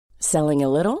Selling a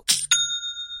little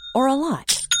or a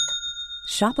lot?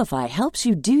 Shopify helps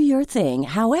you do your thing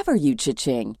however you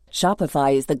cha-ching.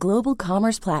 Shopify is the global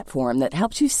commerce platform that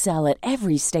helps you sell at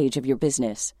every stage of your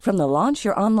business. From the launch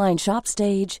your online shop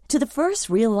stage to the first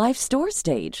real-life store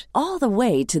stage, all the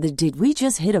way to the did we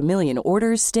just hit a million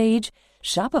orders stage.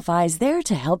 Shopify is there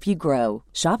to help you grow.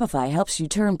 Shopify helps you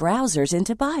turn browsers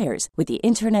into buyers with the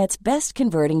internet's best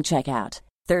converting checkout.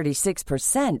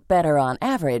 36% better on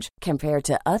average compared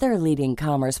to other leading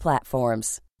commerce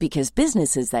platforms. Because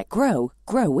businesses that grow,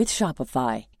 grow with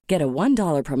Shopify. Get a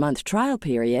 $1 per month trial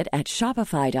period at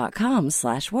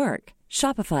shopify.com/work.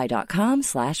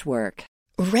 Shopify.com/work.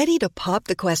 Ready to pop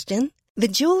the question? The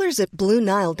jewelers at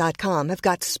BlueNile.com have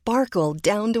got sparkle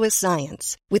down to a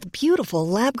science with beautiful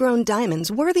lab-grown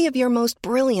diamonds worthy of your most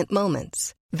brilliant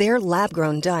moments. Their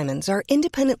lab-grown diamonds are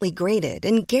independently graded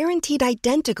and guaranteed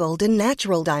identical to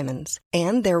natural diamonds.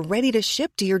 And they're ready to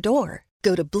ship to your door.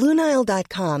 Go to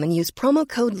BlueNile.com and use promo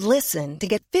code LISTEN to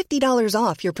get $50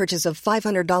 off your purchase of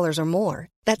 $500 or more.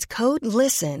 That's code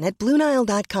LISTEN at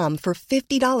BlueNile.com for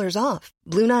 $50 off.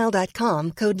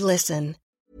 BlueNile.com, code LISTEN.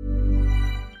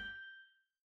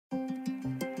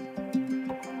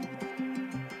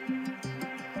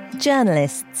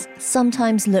 Journalists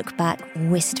sometimes look back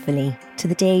wistfully to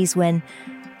the days when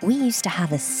we used to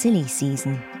have a silly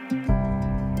season.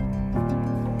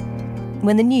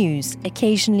 When the news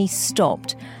occasionally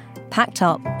stopped, packed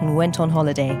up and went on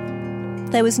holiday.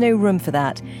 There was no room for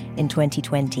that in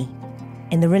 2020.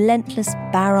 In the relentless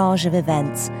barrage of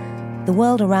events, the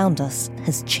world around us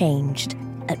has changed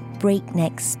at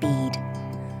breakneck speed.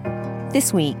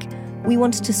 This week, we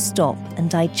wanted to stop and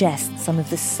digest some of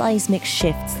the seismic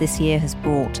shifts this year has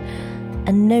brought,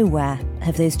 and nowhere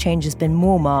have those changes been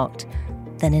more marked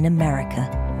than in America.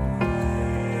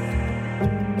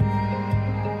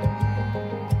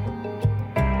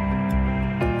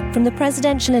 From the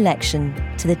presidential election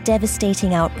to the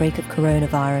devastating outbreak of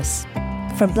coronavirus,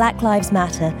 from Black Lives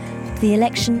Matter to the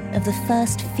election of the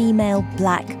first female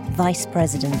black vice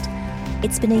president,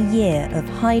 it's been a year of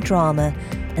high drama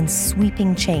and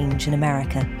sweeping change in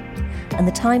America. And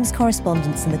the Times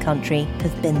correspondents in the country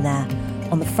have been there,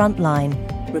 on the front line,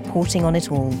 reporting on it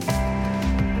all.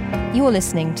 You're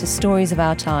listening to Stories of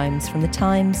Our Times from the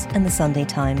Times and the Sunday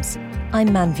Times. I'm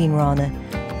Manveen Rana.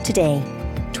 Today,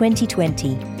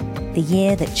 2020, the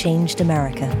year that changed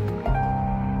America.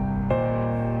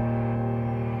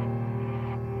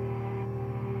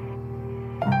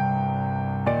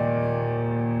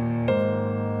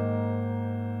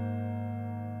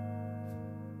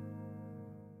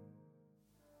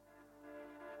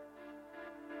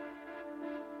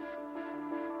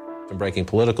 Breaking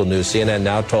political news, CNN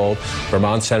now told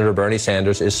Vermont Senator Bernie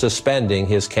Sanders is suspending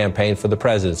his campaign for the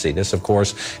presidency. This, of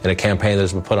course, in a campaign that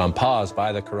has been put on pause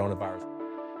by the coronavirus.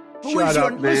 Shut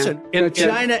up, man. Listen,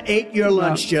 China ate your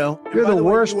lunch, Joe. You're the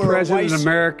worst president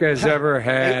America has ever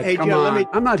had. Hey, Come Joe, on.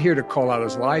 I'm not here to call out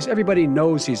his lies. Everybody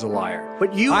knows he's a liar.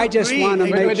 But you I just want to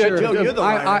make sure. Joe, you're the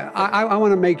liar. I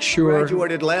want to make sure.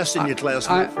 Graduated last in your class,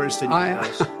 not first in your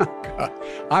class.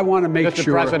 I want to make Mr.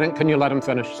 sure. Mr. President, can you let him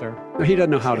finish, sir? No, he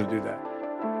doesn't know how to do that.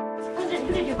 President,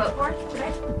 who did you vote for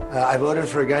today? I voted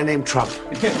for a guy named Trump.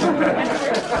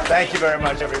 Thank you very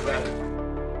much, everybody.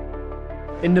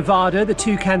 In Nevada, the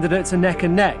two candidates are neck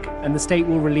and neck, and the state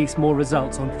will release more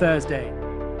results on Thursday.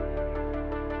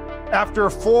 After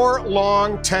 4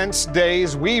 long, tense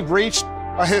days, we've reached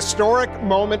a historic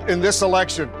moment in this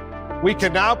election. We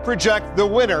can now project the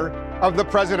winner of the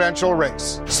presidential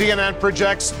race. CNN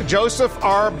projects Joseph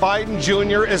R. Biden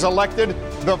Jr. is elected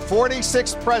the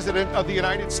 46th president of the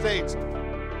United States.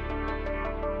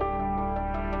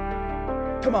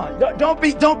 Come on, don't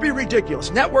be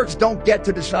ridiculous. Networks don't get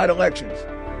to decide elections.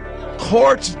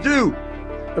 Courts do.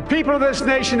 The people of this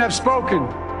nation have spoken.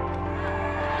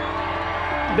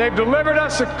 They've delivered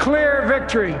us a clear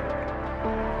victory,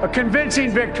 a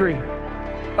convincing victory,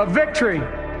 a victory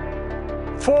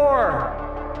for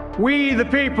we the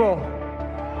people.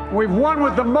 We've won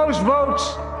with the most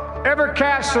votes ever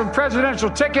cast on a presidential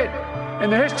ticket in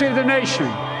the history of the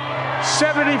nation.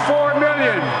 74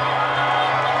 million.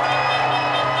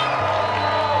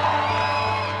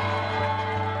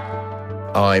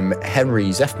 I'm Henry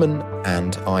Zeffman,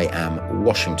 and I am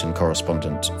Washington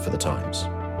correspondent for The Times.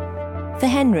 For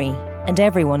Henry and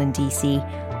everyone in DC,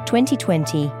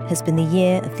 2020 has been the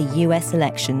year of the US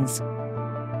elections.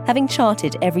 Having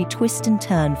charted every twist and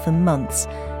turn for months,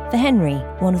 for Henry,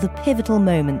 one of the pivotal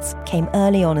moments came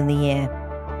early on in the year.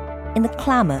 In the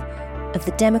clamour of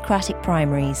the Democratic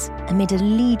primaries, amid a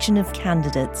legion of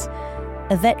candidates,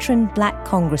 a veteran black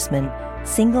congressman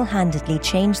single-handedly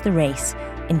changed the race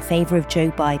in favour of Joe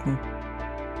Biden.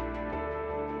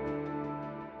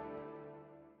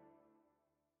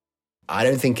 I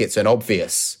don't think it's an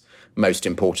obvious most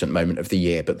important moment of the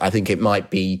year, but I think it might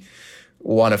be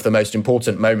one of the most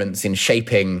important moments in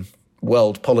shaping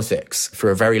world politics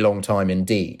for a very long time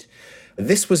indeed.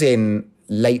 This was in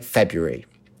late February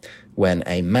when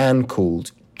a man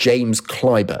called James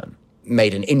Clyburn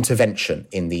made an intervention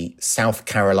in the South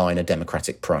Carolina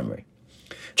Democratic primary.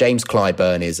 James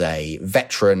Clyburn is a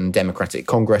veteran Democratic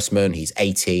congressman. He's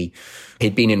 80.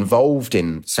 He'd been involved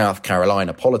in South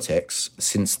Carolina politics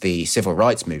since the Civil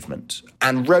Rights Movement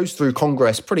and rose through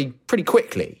Congress pretty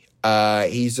quickly.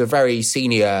 He's a very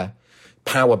senior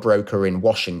power broker in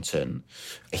Washington.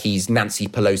 He's Nancy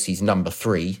Pelosi's number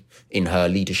 3 in her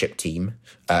leadership team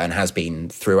and has been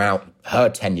throughout her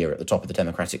tenure at the top of the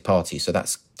Democratic Party. So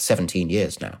that's 17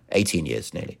 years now, 18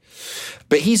 years nearly.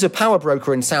 But he's a power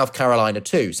broker in South Carolina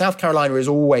too. South Carolina is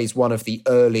always one of the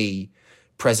early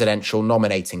presidential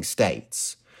nominating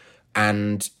states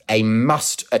and a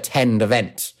must-attend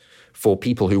event for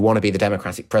people who want to be the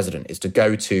Democratic president is to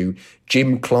go to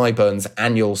Jim Clyburn's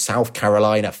annual South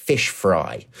Carolina Fish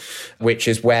Fry, which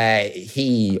is where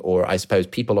he, or I suppose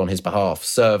people on his behalf,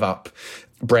 serve up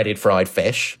breaded fried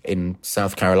fish in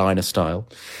South Carolina style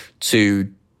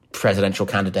to presidential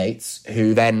candidates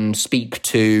who then speak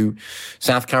to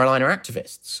South Carolina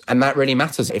activists. And that really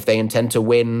matters if they intend to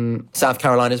win South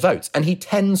Carolina's votes. And he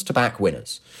tends to back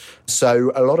winners.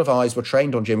 So a lot of eyes were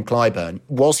trained on Jim Clyburn.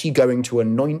 Was he going to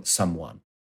anoint someone?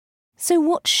 So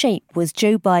what shape was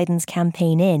Joe Biden's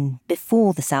campaign in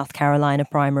before the South Carolina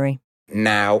primary?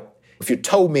 Now, if you'd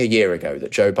told me a year ago that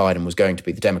Joe Biden was going to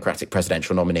be the Democratic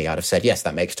presidential nominee, I'd have said, yes,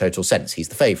 that makes total sense. He's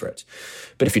the favourite.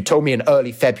 But if you'd told me in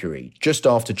early February, just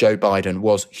after Joe Biden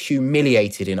was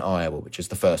humiliated in Iowa, which is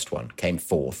the first one, came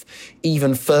 4th,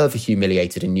 even further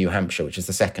humiliated in New Hampshire, which is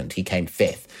the second, he came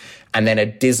 5th, and then a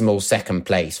dismal second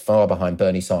place, far behind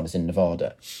Bernie Sanders in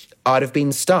Nevada, I'd have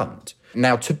been stunned.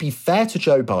 Now, to be fair to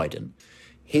Joe Biden,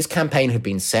 his campaign had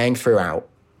been saying throughout,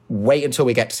 wait until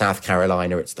we get to South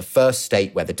Carolina. It's the first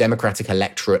state where the Democratic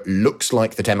electorate looks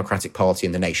like the Democratic Party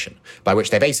in the nation, by which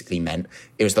they basically meant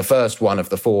it was the first one of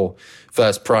the 4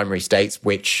 first primary states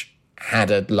which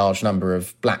had a large number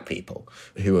of black people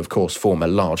who, of course, form a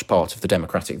large part of the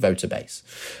Democratic voter base.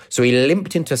 So he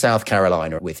limped into South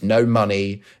Carolina with no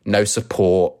money, no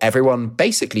support, everyone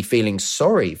basically feeling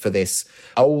sorry for this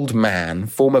old man,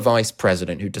 former vice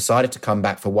president, who decided to come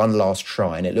back for one last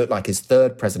try, and it looked like his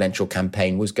 3rd presidential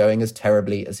campaign was going as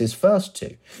terribly as his first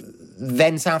 2.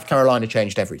 Then South Carolina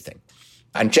changed everything.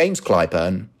 And James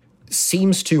Clyburn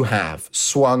seems to have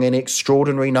swung an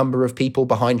extraordinary number of people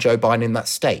behind Joe Biden in that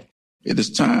state. It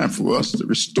is time for us to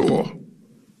restore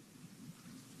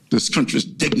this country's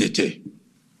dignity,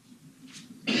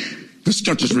 this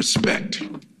country's respect.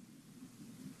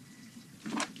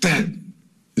 That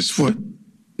is what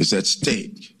is at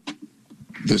stake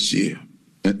this year.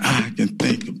 And I can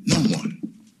think of no one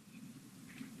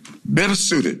better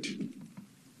suited,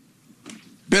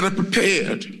 better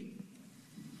prepared.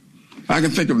 I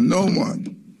can think of no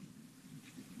one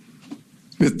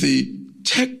with the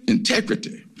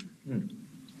integrity,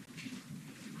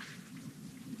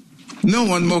 no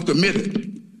one more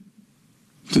committed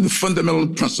to the fundamental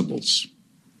principles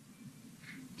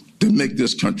that make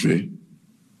this country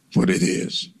what it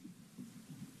is.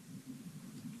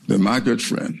 Than my good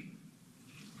friend,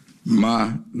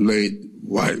 my late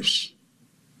wife's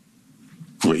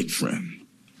great friend,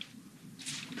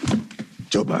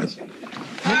 Joe Biden.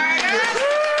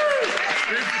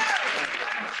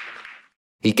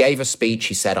 He gave a speech.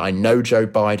 He said, I know Joe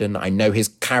Biden. I know his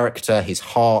character, his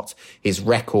heart, his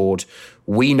record.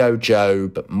 We know Joe,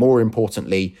 but more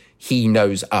importantly, he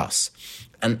knows us.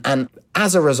 And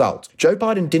as a result, Joe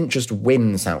Biden didn't just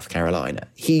win South Carolina.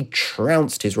 He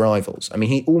trounced his rivals. I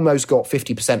mean, he almost got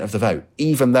 50% of the vote,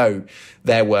 even though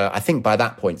there were, I think by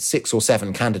that point, 6 or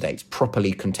 7 candidates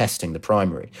properly contesting the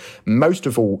primary, most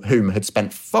of all whom had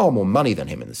spent far more money than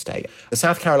him in the state. The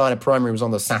South Carolina primary was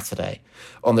on the Saturday.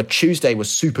 On the Tuesday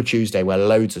was Super Tuesday, where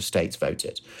loads of states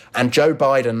voted. And Joe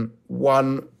Biden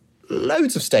won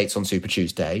loads of states on Super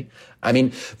Tuesday. I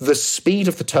mean, the speed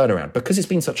of the turnaround, because it's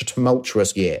been such a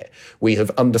tumultuous year, we have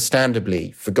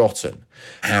understandably forgotten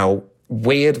how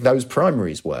weird those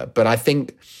primaries were. But I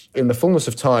think in the fullness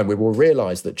of time, we will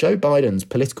realise that Joe Biden's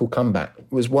political comeback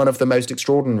was one of the most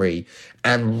extraordinary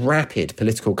and rapid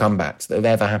political comebacks that have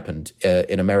ever happened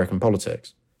in American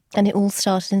politics. And it all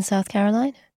started in South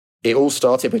Carolina? It all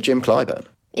started with Jim Clyburn.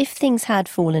 If things had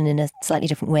fallen in a slightly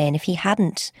different way, and if he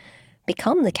hadn't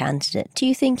become the candidate, do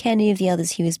you think any of the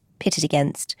others he was pitted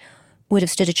against would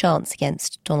have stood a chance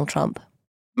against Donald Trump?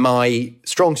 My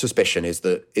strong suspicion is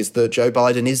that Joe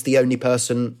Biden is the only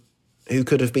person who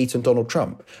could have beaten Donald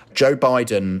Trump. Joe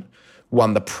Biden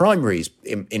won the primaries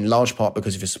in large part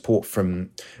because of his support from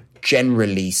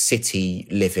generally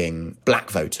city-living black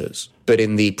voters. But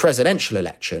in the presidential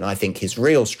election, I think his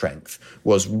real strength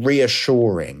was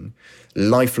reassuring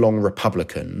lifelong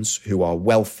Republicans who are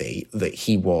wealthy that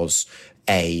he was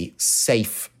a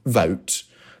safe vote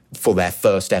for their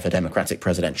first ever Democratic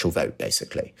presidential vote,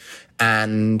 basically.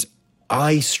 And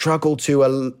I struggle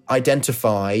to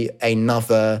identify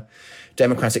another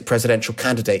Democratic presidential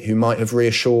candidate who might have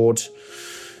reassured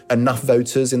enough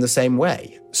voters in the same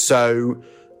way. So,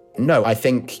 no, I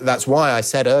think that's why I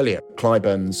said earlier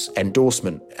Clyburn's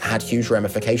endorsement had huge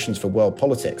ramifications for world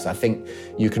politics. I think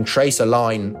you can trace a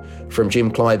line from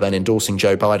Jim Clyburn endorsing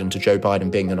Joe Biden to Joe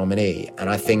Biden being the nominee. And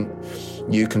I think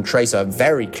you can trace a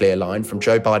very clear line from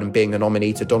Joe Biden being the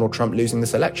nominee to Donald Trump losing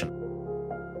this election.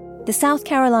 The South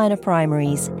Carolina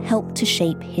primaries helped to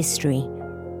shape history,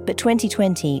 but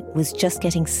 2020 was just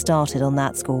getting started on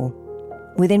that score.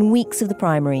 Within weeks of the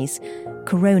primaries,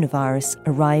 coronavirus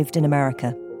arrived in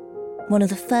America. One of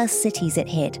the first cities it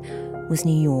hit was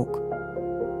New York.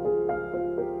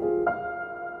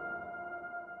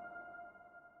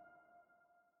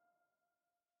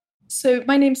 So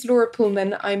my name's Laura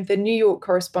Pullman. I'm the New York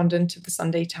correspondent of the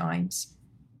Sunday Times.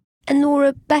 And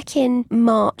Laura, back in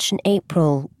March and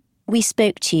April, we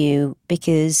spoke to you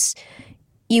because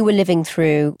you were living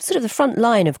through sort of the front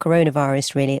line of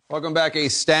coronavirus, really. Welcome back. A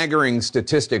staggering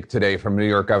statistic today from New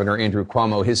York Governor Andrew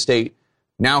Cuomo. His state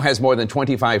now has more than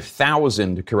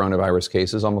 25,000 coronavirus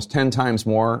cases, almost 10 times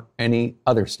more any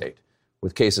other state,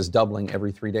 with cases doubling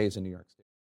every 3 days in New York State.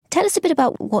 Tell us a bit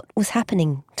about what was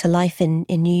happening to life in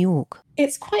New York.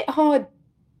 It's quite hard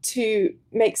to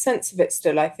make sense of it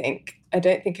still, I think. I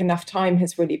don't think enough time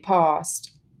has really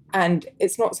passed. And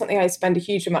it's not something I spend a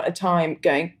huge amount of time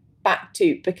going back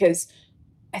to because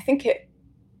I think it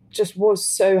just was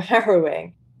so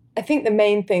harrowing. I think the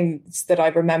main things that I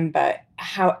remember,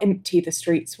 how empty the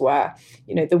streets were.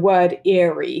 You know, the word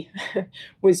eerie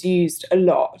was used a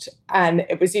lot, and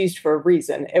it was used for a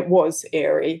reason. It was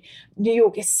eerie. New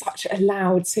York is such a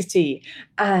loud city,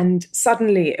 and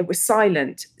suddenly it was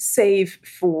silent, save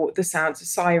for the sounds of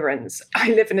sirens.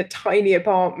 I live in a tiny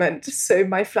apartment, so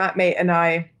my flatmate and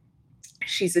I,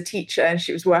 she's a teacher and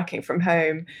she was working from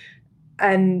home,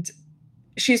 and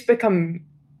she's become,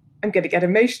 I'm going to get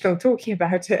emotional talking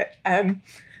about it.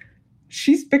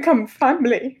 She's become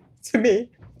family to me.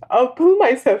 I'll pull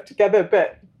myself together,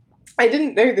 but I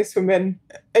didn't know this woman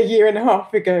a year and a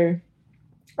half ago.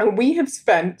 And we have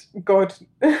spent, God,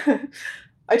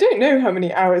 I don't know how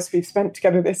many hours we've spent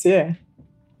together this year.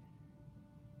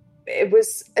 It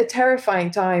was a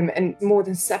terrifying time, and more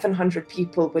than 700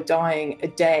 people were dying a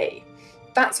day.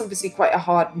 That's obviously quite a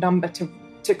hard number to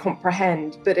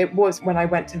comprehend, but it was when I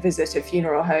went to visit a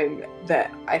funeral home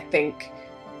that I think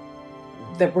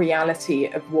the reality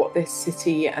of what this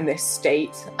city and this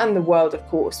state and the world, of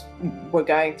course, were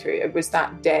going through. It was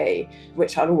that day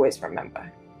which I'll always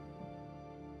remember.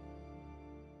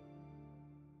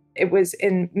 It was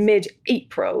in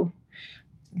mid-April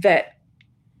that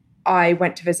I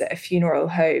went to visit a funeral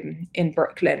home in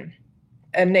Brooklyn,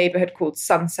 a neighborhood called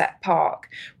Sunset Park,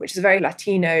 which is a very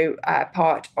Latino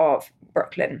part of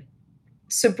Brooklyn.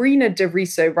 Sabrina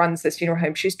DeRiso runs this funeral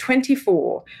home. She's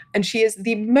 24, and she is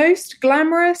the most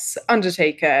glamorous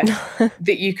undertaker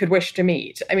that you could wish to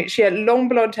meet. I mean, she had long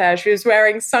blonde hair. She was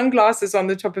wearing sunglasses on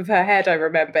the top of her head, I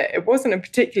remember. It wasn't a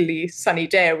particularly sunny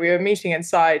day. We were meeting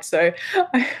inside, so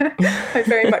I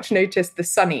very much noticed the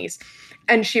sunnies.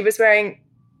 And she was wearing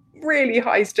really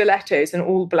high stilettos and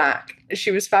all black.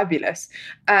 She was fabulous.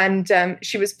 And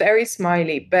she was very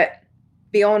smiley, but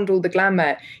beyond all the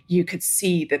glamour, you could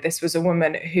see that this was a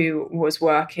woman who was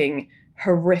working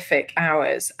horrific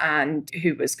hours and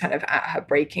who was kind of at her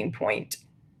breaking point.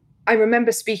 I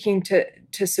remember speaking to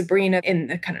Sabrina in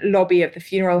the kind of lobby of the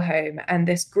funeral home, and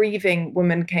this grieving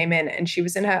woman came in, and she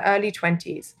was in her early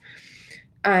 20s.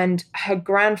 And her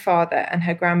grandfather and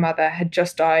her grandmother had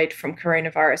just died from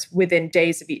coronavirus within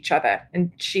days of each other.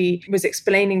 And she was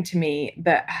explaining to me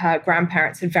that her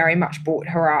grandparents had very much brought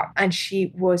her up. And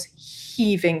she was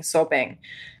heaving, sobbing,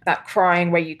 that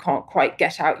crying where you can't quite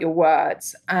get out your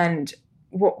words. And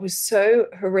what was so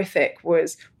horrific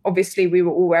was, obviously, we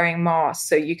were all wearing masks,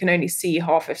 so you can only see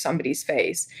half of somebody's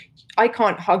face. I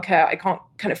can't hug her. I can't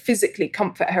kind of physically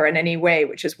comfort her in any way,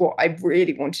 which is what I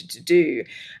really wanted to do.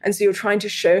 And so you're trying to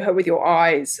show her with your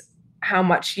eyes how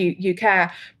much you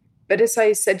care. But as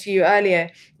I said to you earlier,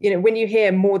 you know, when you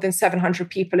hear more than 700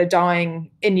 people are dying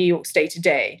in New York State a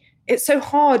day, it's so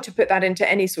hard to put that into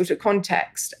any sort of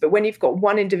context. But when you've got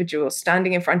one individual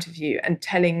standing in front of you and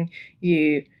telling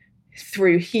you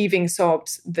through heaving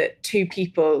sobs that two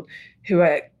people who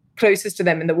are closest to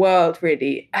them in the world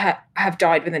really have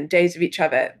died within days of each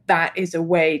other, that is a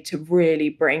way to really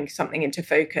bring something into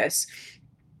focus.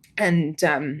 And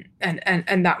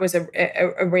that was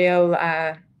a real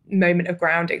moment of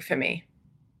grounding for me.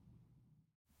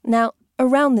 Now,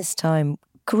 around this time,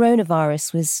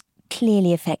 coronavirus was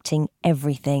clearly affecting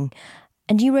everything.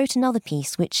 And you wrote another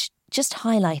piece which just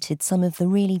highlighted some of the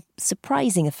really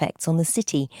surprising effects on the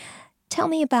city. Tell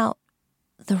me about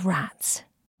the rats.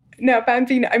 Now,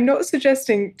 Bambina, I'm not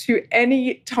suggesting to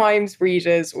any Times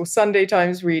readers or Sunday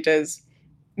Times readers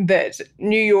that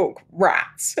New York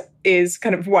rats is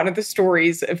kind of one of the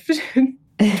stories of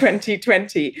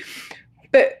 2020.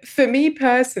 But for me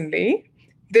personally,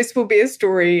 this will be a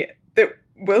story that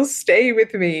will stay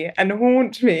with me and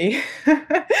haunt me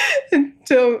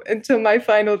until my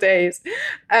final days.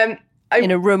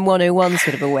 In a Room 101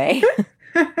 sort of a way.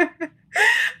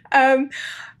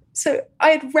 So I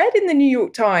had read in the New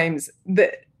York Times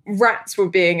that rats were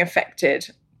being affected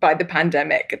by the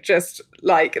pandemic, just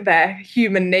like their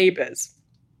human neighbours.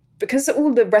 Because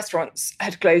all the restaurants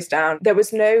had closed down, there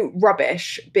was no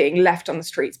rubbish being left on the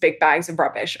streets, big bags of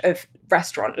rubbish of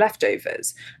restaurant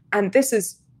leftovers. And this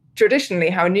is traditionally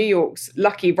how New York's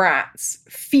lucky rats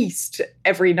feast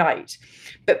every night.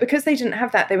 But because they didn't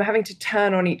have that, they were having to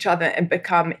turn on each other and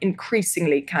become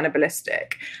increasingly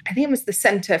cannibalistic. I think it was the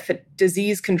Center for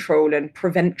Disease Control and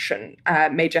Prevention,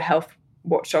 major health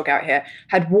watchdog out here,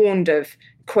 had warned of,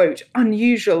 quote,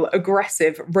 unusual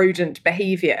aggressive rodent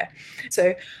behavior.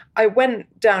 So I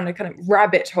went down a kind of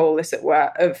rabbit hole, as it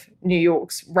were, of New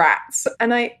York's rats.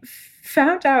 And I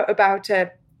found out about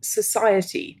a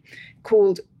society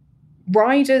called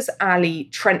Riders Alley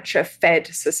Trencher Fed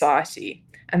Society.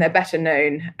 And they're better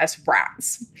known as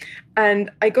rats.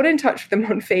 And I got in touch with them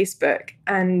on Facebook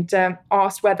and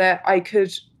asked whether I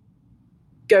could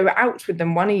go out with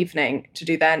them one evening to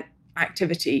do their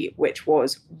activity, which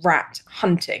was rat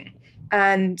hunting.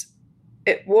 And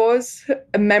it was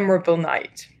a memorable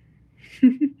night.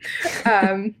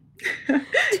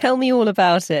 Tell me all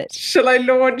about it. Shall I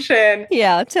launch in?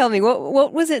 Yeah, tell me,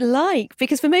 what was it like?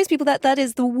 Because for most people, that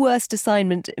is the worst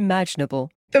assignment imaginable.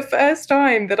 The first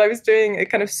time that I was doing a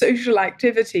kind of social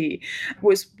activity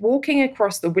was walking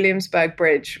across the Williamsburg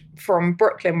Bridge from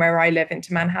Brooklyn, where I live,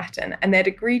 into Manhattan. And they'd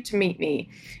agreed to meet me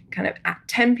kind of at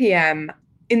 10 p.m.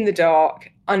 in the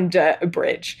dark under a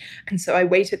bridge. And so I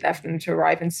waited there for them to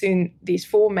arrive. And soon these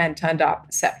four men turned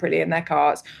up separately in their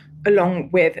cars,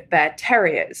 along with their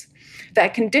terriers. Their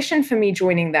condition for me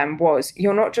joining them was,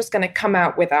 you're not just going to come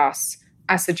out with us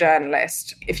as a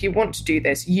journalist. If you want to do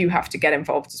this, you have to get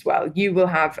involved as well. You will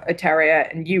have a terrier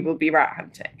and you will be rat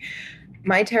hunting.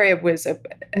 My terrier was a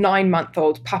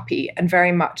 9-month-old puppy and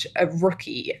very much a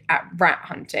rookie at rat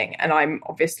hunting. And I'm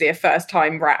obviously a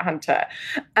first-time rat hunter.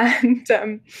 And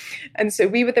so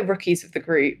we were the rookies of the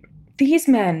group. These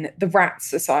men, the Rat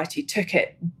Society, took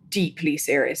it deeply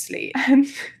seriously. And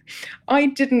I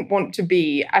didn't want to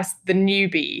be, as the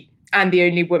newbie and the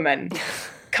only woman,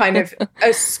 kind of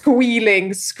a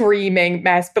squealing, screaming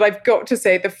mess. But I've got to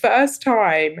say, the first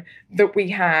time that we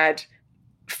had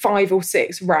 5 or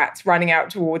 6 rats running out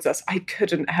towards us, I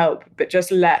couldn't help but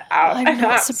just let out an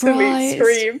absolute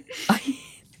scream.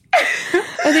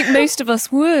 I think most of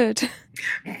us would.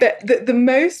 The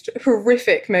most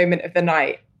horrific moment of the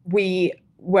night, we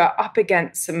were up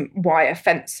against some wire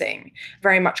fencing,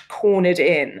 very much cornered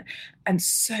in, and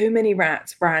so many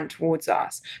rats ran towards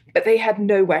us, but they had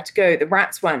nowhere to go. The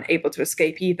rats weren't able to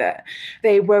escape either.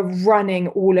 They were running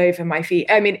all over my feet.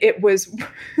 I mean, it was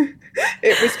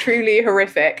truly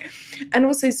horrific. And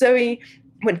also Zoe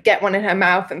would get one in her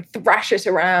mouth and thrash it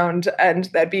around, and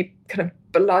there'd be kind of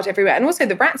blood everywhere. And also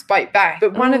the rats bite back.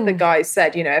 But one of the guys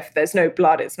said, if there's no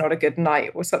blood, it's not a good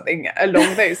night, or something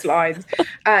along those lines.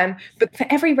 But for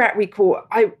every rat we caught,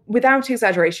 without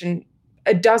exaggeration,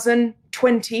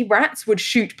 20 rats would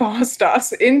shoot past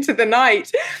us into the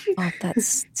night. Oh,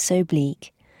 that's so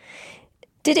bleak.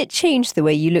 Did it change the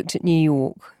way you looked at New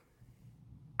York?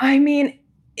 I mean,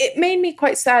 it made me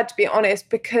quite sad, to be honest,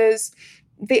 because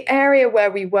the area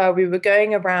where we were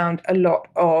going around a lot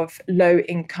of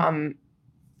low-income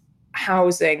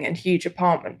housing and huge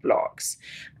apartment blocks.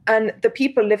 And the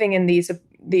people living in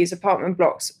these apartment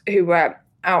blocks who were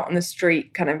out on the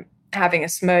street kind of having a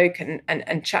smoke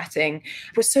and chatting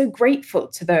were so grateful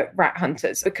to the rat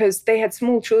hunters, because they had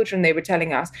small children, they were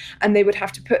telling us, and they would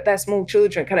have to put their small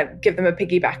children, kind of give them a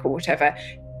piggyback or whatever,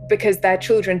 because their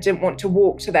children didn't want to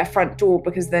walk to their front door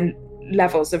because then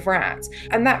levels of rats.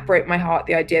 And that broke my heart,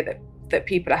 the idea that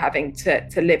people are having to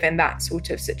live in that sort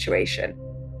of situation.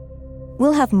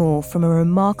 We'll have more from a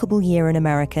remarkable year in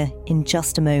America in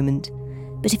just a moment.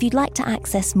 But if you'd like to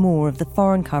access more of the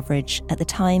foreign coverage at The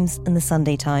Times and The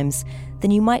Sunday Times, then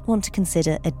you might want to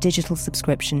consider a digital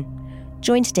subscription.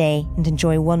 Join today and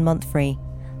enjoy 1 month free.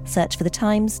 Search for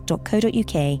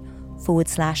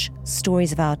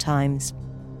thetimes.co.uk/stories of our times.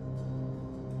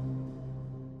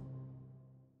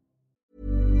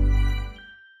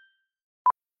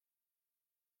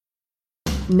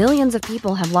 Millions of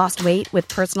people have lost weight with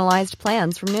personalized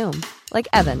plans from Noom. Like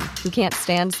Evan, who can't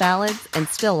stand salads and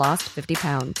still lost 50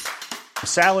 pounds.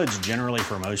 Salads generally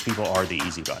for most people are the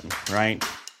easy button, right?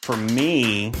 For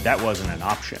me, that wasn't an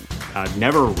option. I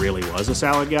never really was a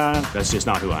salad guy. That's just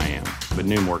not who I am. But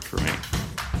Noom worked for me.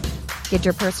 Get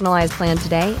your personalized plan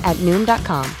today at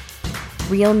Noom.com.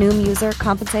 Real Noom user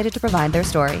compensated to provide their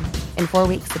story. In 4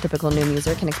 weeks, the typical Noom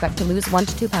user can expect to lose 1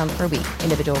 to 2 pounds per week.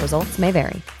 Individual results may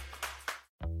vary.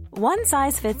 One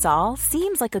size fits all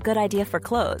seems like a good idea for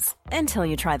clothes until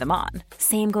you try them on.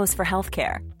 Same goes for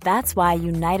healthcare. That's why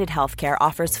United Healthcare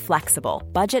offers flexible,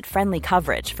 budget-friendly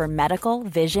coverage for medical,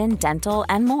 vision, dental,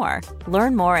 and more.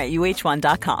 Learn more at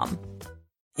UH1.com.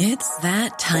 It's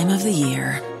that time of the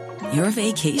year. Your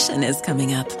vacation is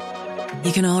coming up.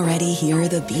 You can already hear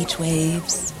the beach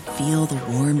waves, feel the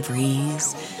warm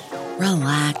breeze,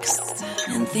 relax,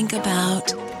 and think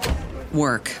about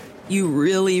work. You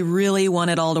really, really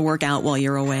want it all to work out while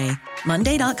you're away.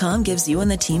 Monday.com gives you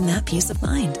and the team that peace of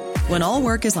mind. When all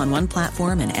work is on one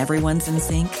platform and everyone's in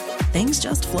sync, things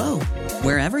just flow.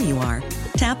 Wherever you are,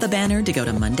 tap the banner to go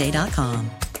to Monday.com.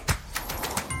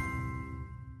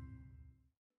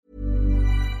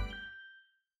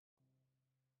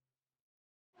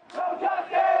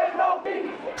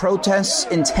 Protests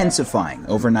intensifying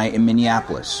overnight in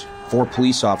Minneapolis. 4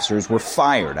 police officers were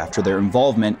fired after their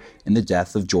involvement in the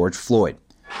death of George Floyd.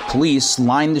 Police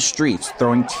lined the streets,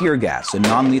 throwing tear gas and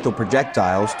non-lethal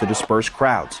projectiles to disperse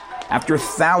crowds, after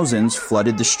thousands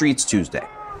flooded the streets Tuesday.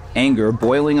 Anger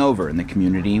boiling over in the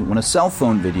community when a cell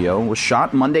phone video was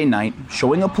shot Monday night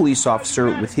showing a police officer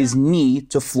with his knee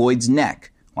to Floyd's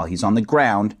neck while he's on the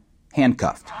ground,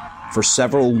 handcuffed. For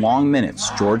several long minutes,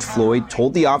 George Floyd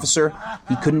told the officer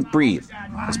he couldn't breathe,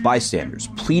 as bystanders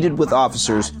pleaded with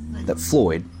officers that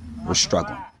Floyd was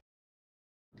struggling.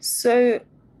 So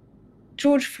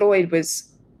George Floyd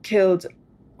was killed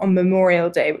on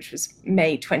Memorial Day, which was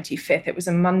May 25th. It was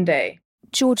a Monday.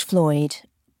 George Floyd,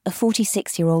 a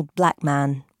 46-year-old black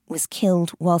man, was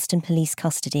killed whilst in police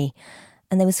custody,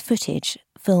 and there was footage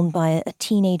filmed by a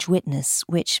teenage witness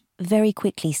which very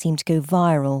quickly seemed to go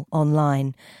viral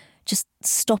online, just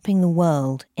stopping the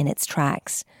world in its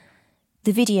tracks.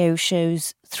 The video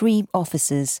shows 3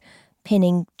 officers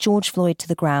pinning George Floyd to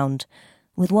the ground,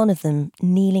 with one of them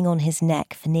kneeling on his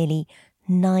neck for nearly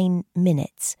 9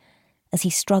 minutes as he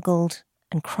struggled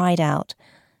and cried out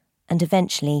and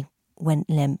eventually went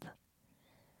limp.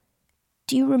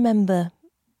 Do you remember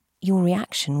your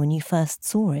reaction when you first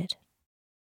saw it?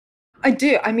 I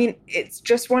do. I mean, it's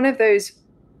just one of those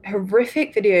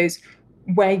horrific videos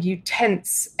where you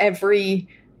tense every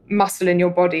muscle in your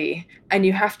body and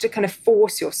you have to kind of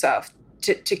force yourself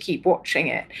to keep watching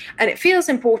it. And it feels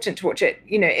important to watch it.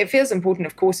 You know, it feels important,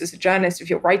 of course, as a journalist,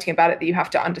 if you're writing about it, that you have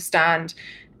to understand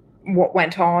what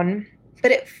went on.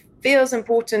 But it feels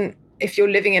important if you're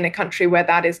living in a country where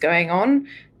that is going on,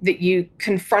 that you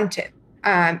confront it.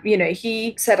 You know,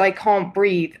 he said, "I can't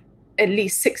breathe," at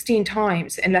least 16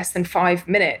 times in less than 5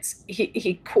 minutes.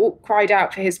 He cried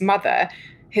out for his mother,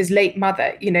 his late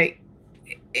mother. You know,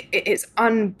 it's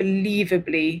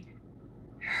unbelievably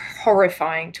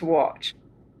horrifying to watch.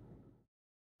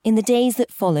 In the days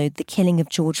that followed the killing of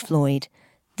George Floyd,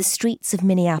 the streets of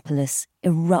Minneapolis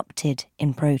erupted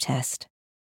in protest.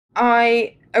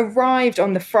 I arrived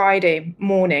on the Friday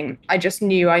morning. I just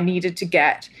knew I needed to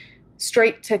get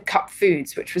straight to Cup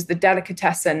Foods, which was the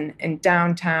delicatessen in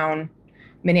downtown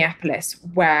Minneapolis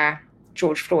where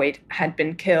George Floyd had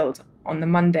been killed on the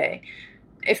Monday.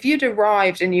 If you'd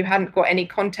arrived and you hadn't got any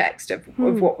context of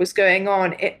what was going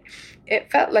on, it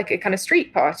felt like a kind of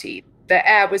street party. The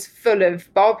air was full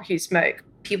of barbecue smoke.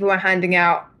 People were handing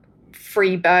out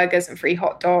free burgers and free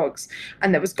hot dogs,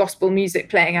 and there was gospel music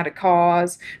playing out of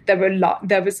cars. There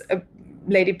was a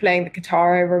lady playing the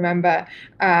guitar, I remember.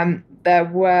 There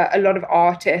were a lot of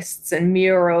artists and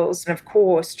murals, and of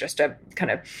course, just a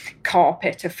kind of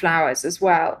carpet of flowers as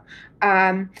well.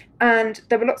 And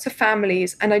there were lots of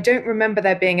families, and I don't remember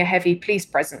there being a heavy police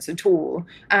presence at all.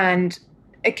 And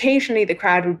occasionally the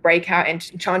crowd would break out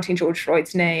into chanting George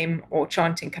Floyd's name or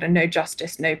chanting kind of "no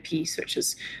justice, no peace," which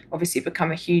has obviously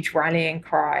become a huge rallying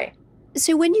cry.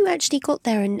 So when you actually got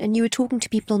there and you were talking to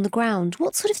people on the ground,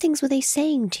 what sort of things were they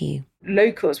saying to you?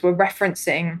 Locals were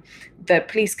referencing the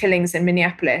police killings in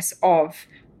Minneapolis of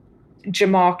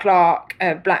Jamar Clark,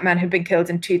 a black man who'd been killed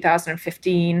in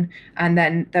 2015. And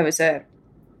then there was a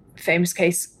famous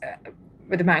case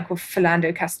with a man called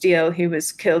Philando Castile, who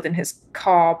was killed in his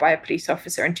car by a police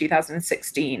officer in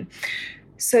 2016.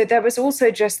 So there was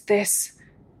also just this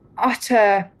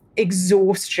utter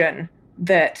exhaustion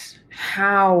that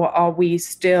how are we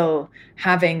still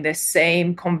having this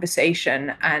same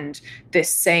conversation and this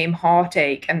same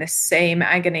heartache and this same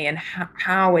agony, and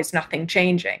how is nothing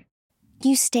changing?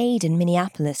 You stayed in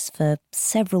Minneapolis for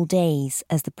several days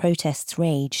as the protests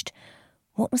raged.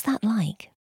 What was that like?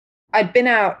 I'd been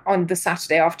out on the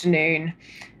Saturday afternoon,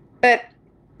 but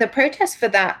the protests for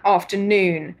that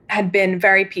afternoon had been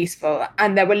very peaceful,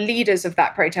 and there were leaders of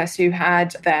that protest who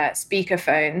had their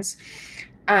speakerphones.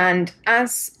 And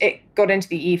as it got into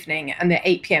the evening and the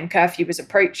 8 p.m. curfew was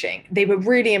approaching, they were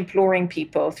really imploring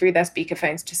people through their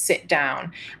speakerphones to sit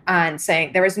down and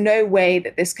saying there is no way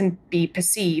that this can be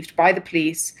perceived by the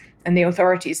police and the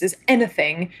authorities as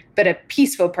anything but a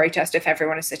peaceful protest if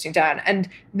everyone is sitting down. And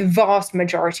the vast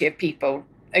majority of people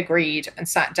agreed and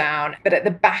sat down. But at the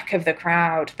back of the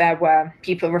crowd, there were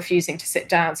people refusing to sit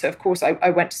down. So, of course, I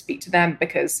went to speak to them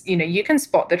because, you can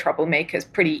spot the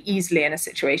troublemakers pretty easily in a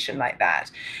situation like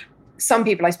that. Some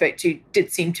people I spoke to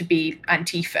did seem to be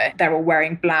Antifa. They were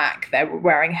wearing black. They were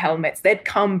wearing helmets. They'd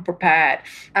come prepared.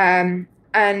 It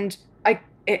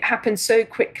happened so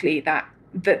quickly that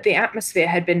the atmosphere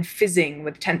had been fizzing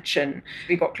with tension.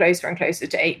 We got closer and closer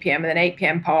to 8 p.m. and then 8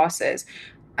 p.m. passes.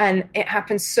 And it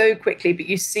happens so quickly, but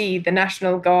you see the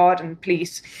National Guard and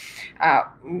police,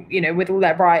 with all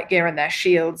their riot gear and their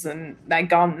shields and their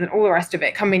guns and all the rest of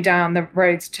it coming down the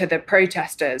roads to the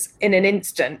protesters. In an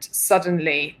instant,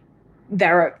 suddenly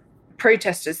there are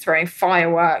protesters throwing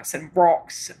fireworks and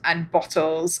rocks and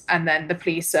bottles, and then the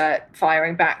police are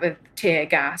firing back with tear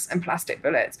gas and plastic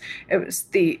bullets. It was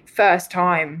the first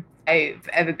time I've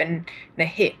ever been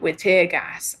hit with tear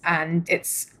gas, and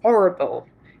it's horrible.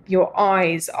 Your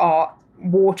eyes are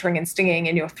watering and stinging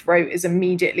and your throat is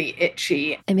immediately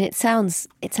itchy. I mean, it sounds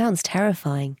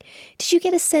terrifying. Did you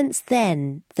get a sense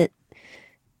then that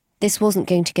this wasn't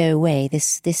going to go away?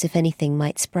 This, if anything,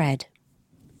 might spread?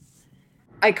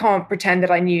 I can't pretend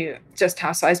that I knew just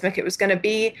how seismic it was going to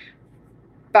be,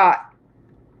 but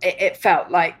it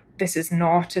felt like this is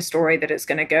not a story that is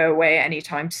going to go away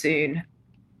anytime soon.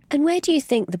 And where do you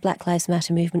think the Black Lives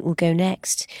Matter movement will go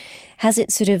next? Has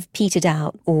it sort of petered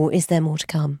out, or is there more to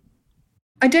come?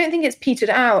 I don't think it's petered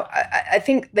out. I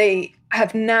think they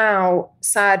have now,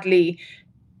 sadly,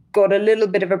 got a little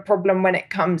bit of a problem when it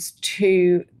comes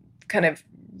to kind of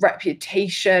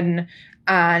reputation,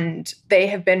 and they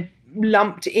have been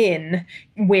lumped in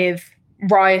with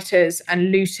rioters and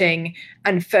looting.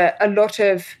 And for a lot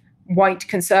of white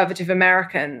conservative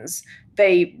Americans,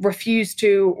 they refuse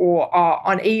to or are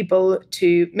unable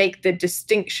to make the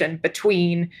distinction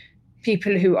between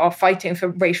people who are fighting for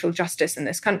racial justice in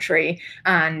this country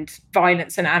and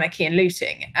violence and anarchy and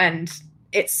looting. And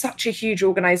it's such a huge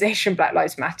organization, Black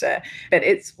Lives Matter, but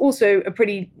it's also a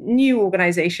pretty new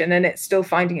organization and it's still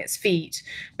finding its feet,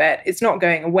 but it's not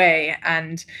going away.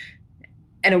 And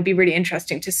it'll be really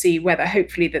interesting to see whether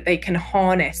hopefully that they can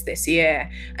harness this year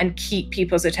and keep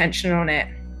people's attention on it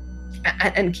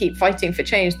and keep fighting for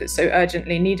change that's so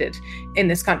urgently needed in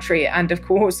this country and, of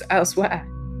course, elsewhere.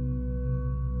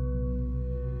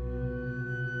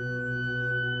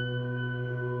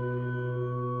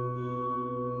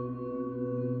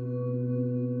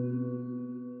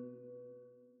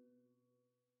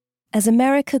 As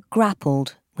America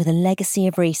grappled with a legacy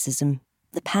of racism,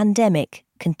 the pandemic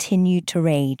continued to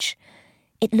rage.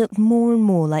 It looked more and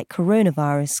more like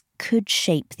coronavirus could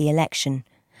shape the election.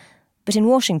 But in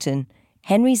Washington,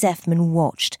 Henry Zeffman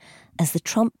watched as the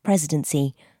Trump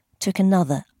presidency took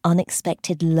another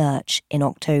unexpected lurch in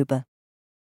October.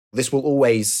 This will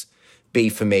always be,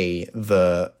 for me,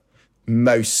 the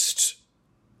most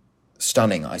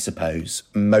stunning, I suppose,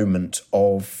 moment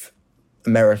of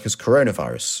America's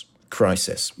coronavirus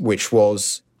crisis, which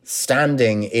was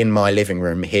standing in my living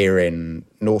room here in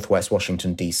northwest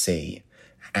Washington, D.C.,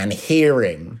 and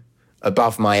hearing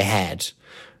above my head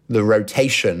the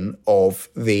rotation of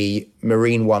the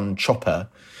Marine One chopper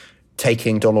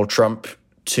taking Donald Trump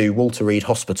to Walter Reed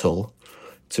Hospital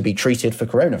to be treated for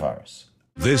coronavirus.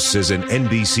 This is an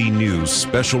NBC News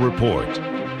special report.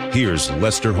 Here's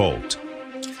Lester Holt.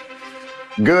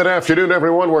 Good afternoon,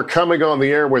 everyone. We're coming on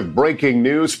the air with breaking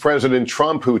news. President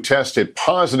Trump, who tested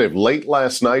positive late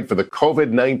last night for the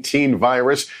COVID-19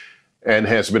 virus and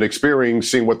has been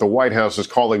experiencing what the White House is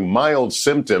calling mild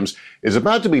symptoms, is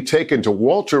about to be taken to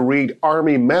Walter Reed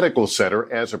Army Medical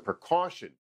Center as a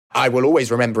precaution. I will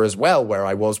always remember as well where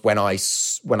I was when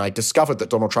I discovered that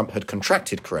Donald Trump had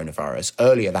contracted coronavirus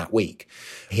earlier that week.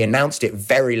 He announced it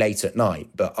very late at night,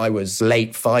 but I was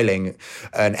late filing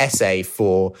an essay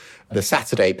for the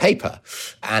Saturday paper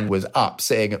and was up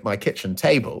sitting at my kitchen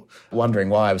table, wondering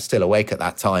why I was still awake at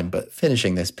that time, but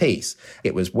finishing this piece.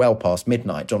 It was well past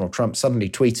midnight. Donald Trump suddenly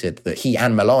tweeted that he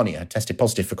and Melania had tested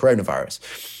positive for coronavirus.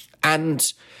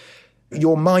 And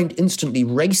your mind instantly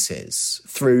races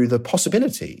through the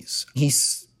possibilities.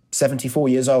 He's 74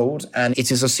 years old, and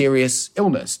it is a serious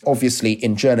illness. Obviously,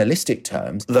 in journalistic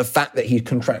terms, the fact that he'd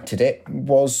contracted it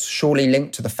was surely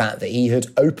linked to the fact that he had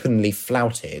openly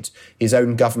flouted his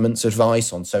own government's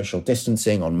advice on social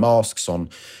distancing, on masks, on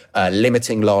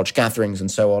limiting large gatherings and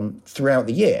so on throughout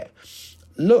the year.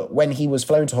 Look, when he was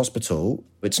flown to hospital,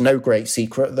 it's no great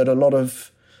secret that a lot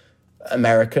of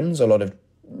Americans, a lot of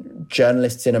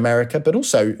journalists in America, but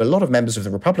also a lot of members of the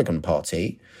Republican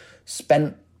Party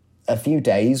spent a few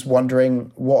days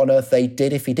wondering what on earth they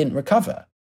did if he didn't recover.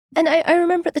 And I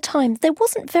remember at the time, there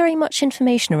wasn't very much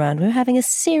information around. We were having a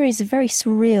series of very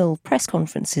surreal press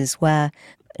conferences where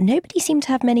nobody seemed to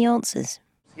have many answers.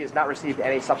 He has not received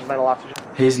any supplemental oxygen?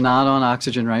 He's not on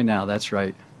oxygen right now, that's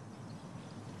right.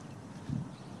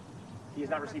 He has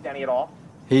not received any at all?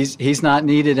 He's not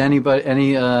needed any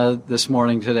this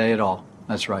morning, today at all.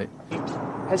 That's right.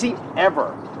 Has he ever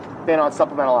been on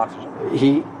supplemental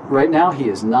oxygen? Right now, he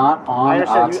is not on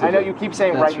oxygen. I know you keep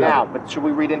saying right now, but should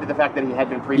we read into the fact that he had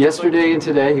been previously? Yesterday and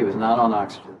today, he was not on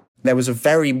oxygen. There was a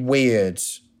very weird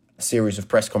series of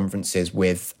press conferences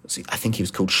with, I think he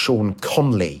was called Sean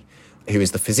Conley, who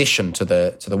is the physician to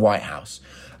the White House,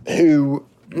 who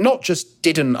not just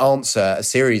didn't answer a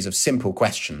series of simple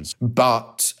questions,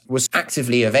 but was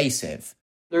actively evasive.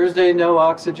 Thursday, no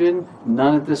oxygen,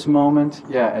 none at this moment.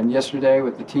 Yeah, and yesterday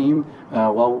with the team,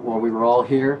 while we were all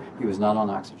here, he was not on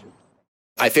oxygen.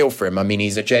 I feel for him. I mean,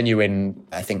 he's a genuine,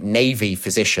 I think, Navy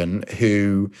physician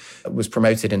who was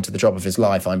promoted into the job of his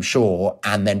life, I'm sure,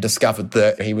 and then discovered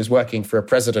that he was working for a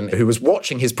president who was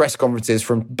watching his press conferences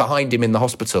from behind him in the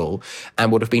hospital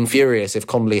and would have been furious if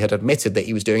Conley had admitted that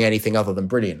he was doing anything other than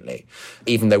brilliantly,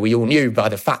 even though we all knew by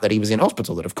the fact that he was in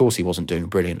hospital that, of course, he wasn't doing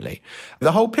brilliantly.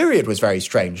 The whole period was very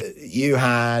strange. You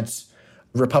had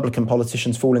Republican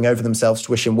politicians falling over themselves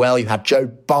to wish him well. You had Joe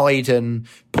Biden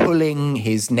pulling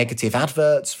his negative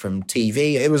adverts from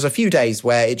TV. It was a few days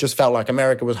where it just felt like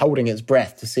America was holding its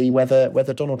breath to see whether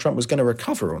Donald Trump was going to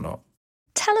recover or not.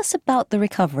 Tell us about the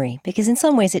recovery, because in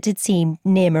some ways it did seem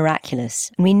near miraculous.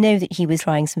 And we know that he was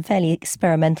trying some fairly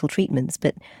experimental treatments,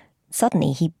 but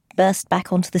suddenly he burst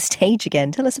back onto the stage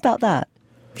again. Tell us about that.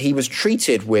 He was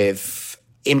treated with,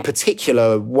 in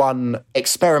particular, one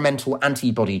experimental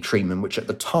antibody treatment, which at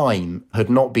the time had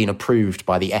not been approved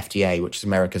by the FDA, which is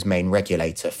America's main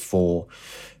regulator for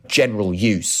general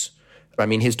use. I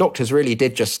mean, his doctors really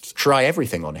did just try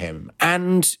everything on him.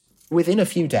 And within a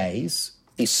few days,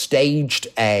 he staged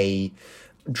a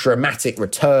dramatic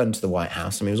return to the White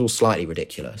House. I mean, it was all slightly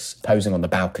ridiculous. Posing on the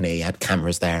balcony, had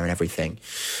cameras there and everything.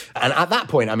 And at that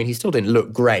point, I mean, he still didn't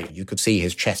look great. You could see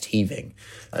his chest heaving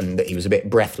and he was a bit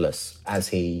breathless as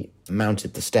he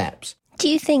mounted the steps. Do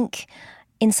you think,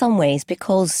 in some ways,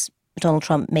 because Donald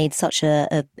Trump made such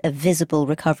a visible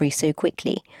recovery so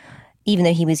quickly, even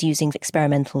though he was using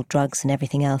experimental drugs and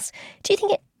everything else, do you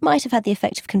think it might have had the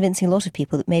effect of convincing a lot of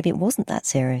people that maybe it wasn't that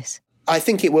serious? I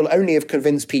think it will only have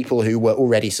convinced people who were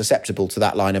already susceptible to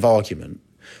that line of argument,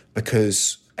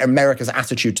 because America's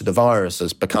attitude to the virus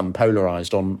has become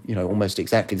polarised on, almost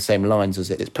exactly the same lines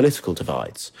as its political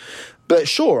divides. But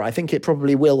sure, I think it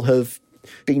probably will have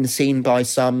been seen by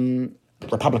some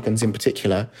Republicans in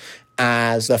particular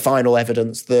as the final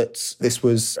evidence that this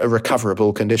was a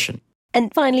recoverable condition.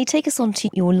 And finally, take us on to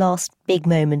your last big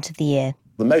moment of the year.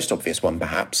 The most obvious one,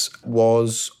 perhaps,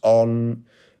 was on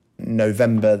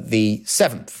November the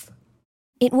 7th.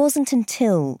 It wasn't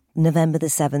until November the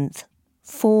 7th,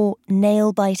 4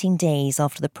 nail-biting days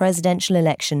after the presidential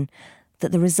election,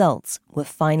 that the results were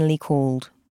finally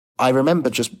called. I remember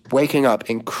just waking up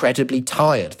incredibly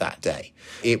tired that day.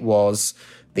 It was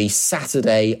the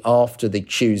Saturday after the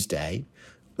Tuesday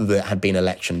that had been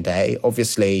election day.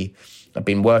 Obviously, I'd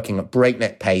been working at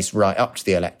breakneck pace right up to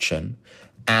the election,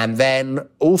 and then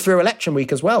all through election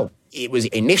week as well. It was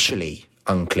initially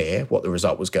unclear what the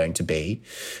result was going to be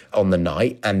on the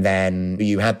night. And then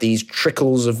you had these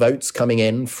trickles of votes coming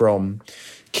in from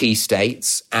key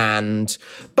states. And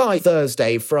by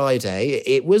Thursday, Friday,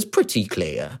 it was pretty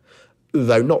clear,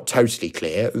 though not totally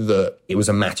clear, that it was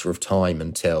a matter of time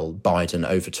until Biden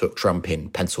overtook Trump in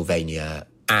Pennsylvania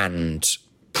and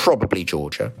probably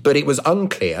Georgia. But it was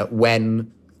unclear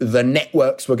when the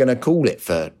networks were going to call it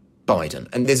for Biden.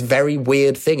 And this very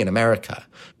weird thing in America,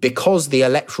 because the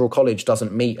Electoral College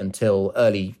doesn't meet until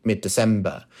early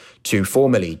mid-December to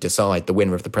formally decide the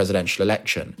winner of the presidential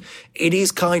election, it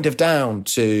is kind of down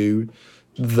to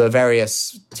the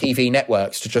various TV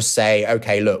networks to just say,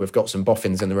 OK, look, we've got some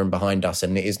boffins in the room behind us,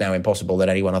 and it is now impossible that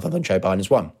anyone other than Joe Biden has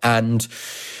won. And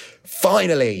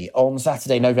finally, on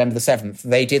Saturday, November the 7th,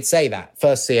 they did say that.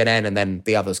 First CNN, and then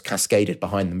the others cascaded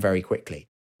behind them very quickly.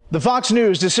 The Fox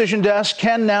News decision desk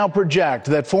can now project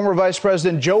that former Vice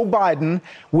President Joe Biden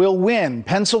will win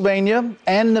Pennsylvania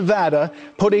and Nevada,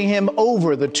 putting him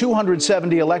over the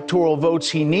 270 electoral votes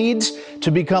he needs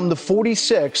to become the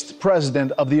 46th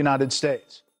president of the United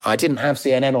States. I didn't have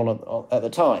CNN on at the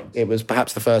time. It was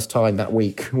perhaps the first time that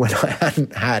week when I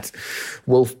hadn't had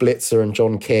Wolf Blitzer and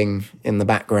John King in the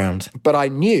background. But I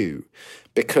knew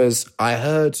because I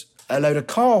heard a load of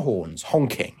car horns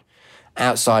honking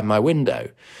outside my window.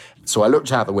 So I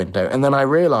looked out the window and then I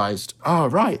realised, oh,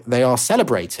 right, they are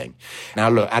celebrating. Now,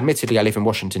 look, admittedly, I live in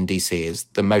Washington, D.C., is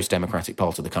the most democratic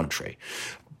part of the country.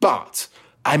 But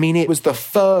I mean, it was the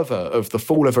fervour of the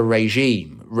fall of a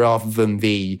regime rather than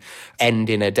the end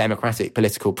in a democratic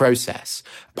political process.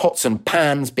 Pots and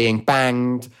pans being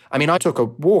banged. I mean, I took a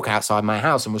walk outside my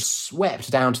house and was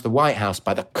swept down to the White House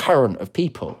by the current of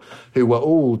people who were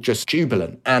all just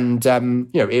jubilant. And,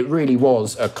 it really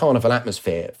was a carnival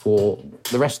atmosphere for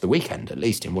the rest of the weekend, at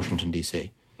least in Washington,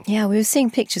 D.C. Yeah, we were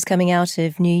seeing pictures coming out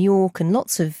of New York and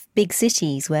lots of big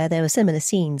cities where there were similar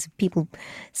scenes, people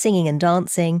singing and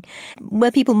dancing. Were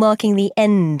people marking the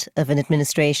end of an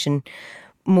administration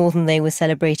more than they were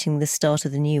celebrating the start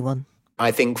of the new one? I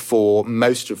think for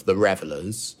most of the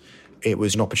revellers, it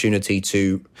was an opportunity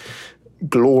to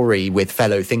glory with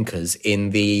fellow thinkers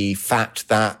in the fact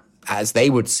that, as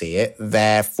they would see it,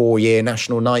 their 4-year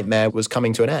national nightmare was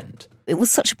coming to an end. It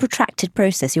was such a protracted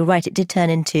process. You're right, it did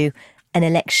turn into an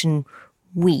election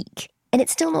week, and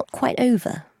it's still not quite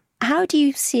over. How do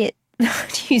you see it? How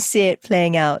do you see it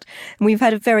playing out? And we've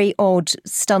had a very odd,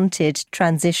 stunted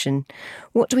transition.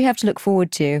 What do we have to look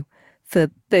forward to for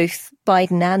both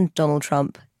Biden and Donald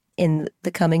Trump in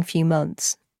the coming few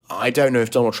months? I don't know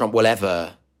if Donald Trump will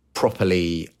ever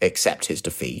properly accept his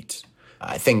defeat.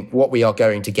 I think what we are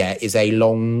going to get is a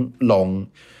long, long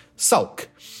sulk.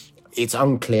 It's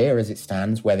unclear as it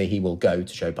stands whether he will go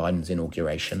to Joe Biden's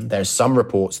inauguration. There's some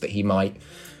reports that he might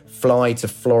fly to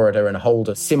Florida and hold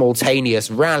a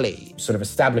simultaneous rally, sort of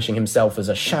establishing himself as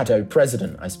a shadow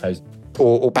president, I suppose.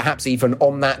 Or perhaps even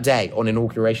on that day, on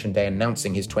Inauguration Day,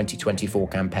 announcing his 2024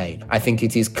 campaign. I think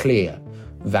it is clear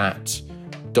that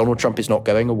Donald Trump is not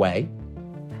going away,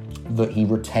 that he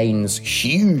retains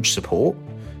huge support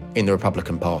in the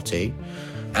Republican Party,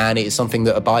 and it is something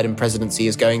that a Biden presidency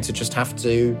is going to just have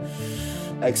to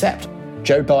accept.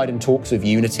 Joe Biden talks of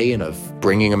unity and of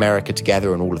bringing America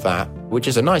together and all of that, which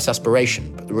is a nice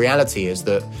aspiration. But the reality is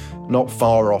that not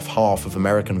far off half of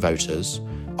American voters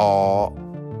are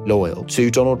loyal to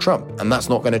Donald Trump. And that's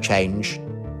not going to change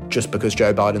just because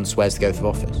Joe Biden swears the oath of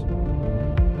office.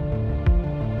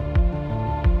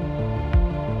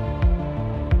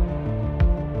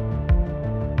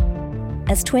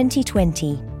 As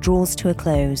 2020 draws to a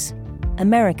close,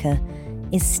 America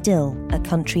is still a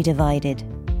country divided.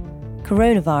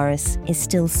 Coronavirus is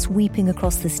still sweeping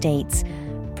across the states.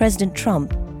 President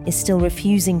Trump is still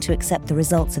refusing to accept the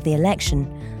results of the election,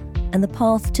 and the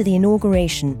path to the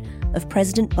inauguration of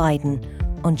President Biden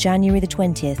on January the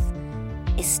 20th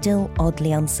is still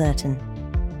oddly uncertain.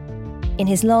 In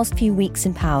his last few weeks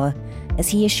in power, as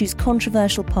he issues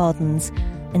controversial pardons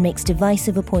and makes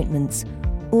divisive appointments,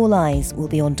 all eyes will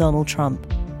be on Donald Trump.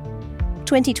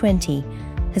 2020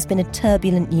 has been a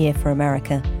turbulent year for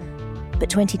America, but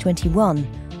 2021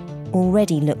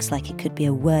 already looks like it could be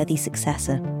a worthy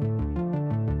successor.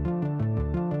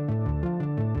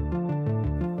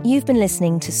 You've been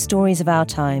listening to Stories of Our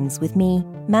Times with me,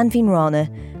 Manveen Rana,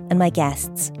 and my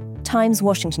guests, Times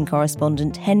Washington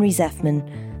correspondent Henry Zeffman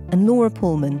and Laura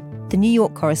Pullman, the New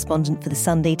York correspondent for the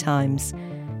Sunday Times.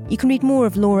 You can read more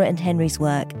of Laura and Henry's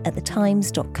work at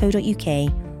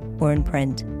thetimes.co.uk or in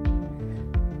print.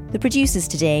 The producers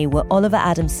today were Oliver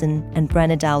Adamson and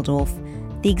Brenna Daldorf.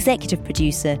 The executive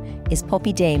producer is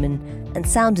Poppy Damon, and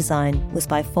sound design was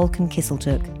by Falcon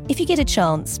Kisseltook. If you get a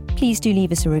chance, please do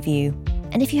leave us a review.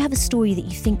 And if you have a story that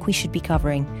you think we should be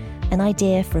covering, an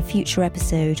idea for a future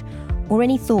episode, or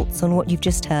any thoughts on what you've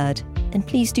just heard, then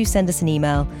please do send us an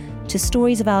email to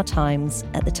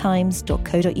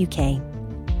storiesofourtimes@thetimes.co.uk.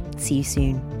 See you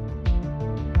soon.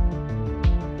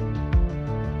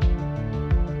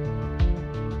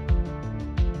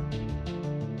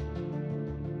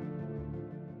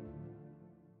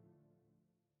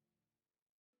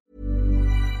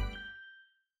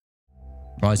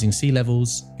 Rising sea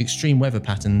levels, extreme weather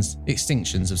patterns,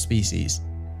 extinctions of species.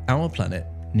 Our planet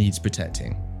needs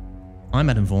protecting. I'm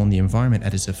Adam Vaughan, the Environment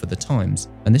Editor for The Times,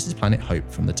 and this is Planet Hope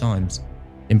from The Times,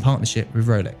 in partnership with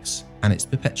Rolex and its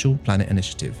Perpetual Planet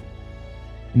Initiative.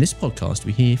 In this podcast,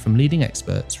 we hear from leading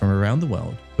experts from around the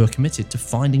world who are committed to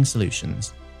finding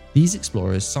solutions. These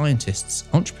explorers, scientists,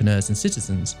 entrepreneurs, and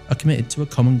citizens are committed to a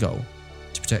common goal: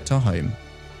 to protect our home,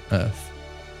 Earth.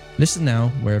 Listen now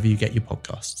wherever you get your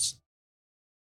podcasts.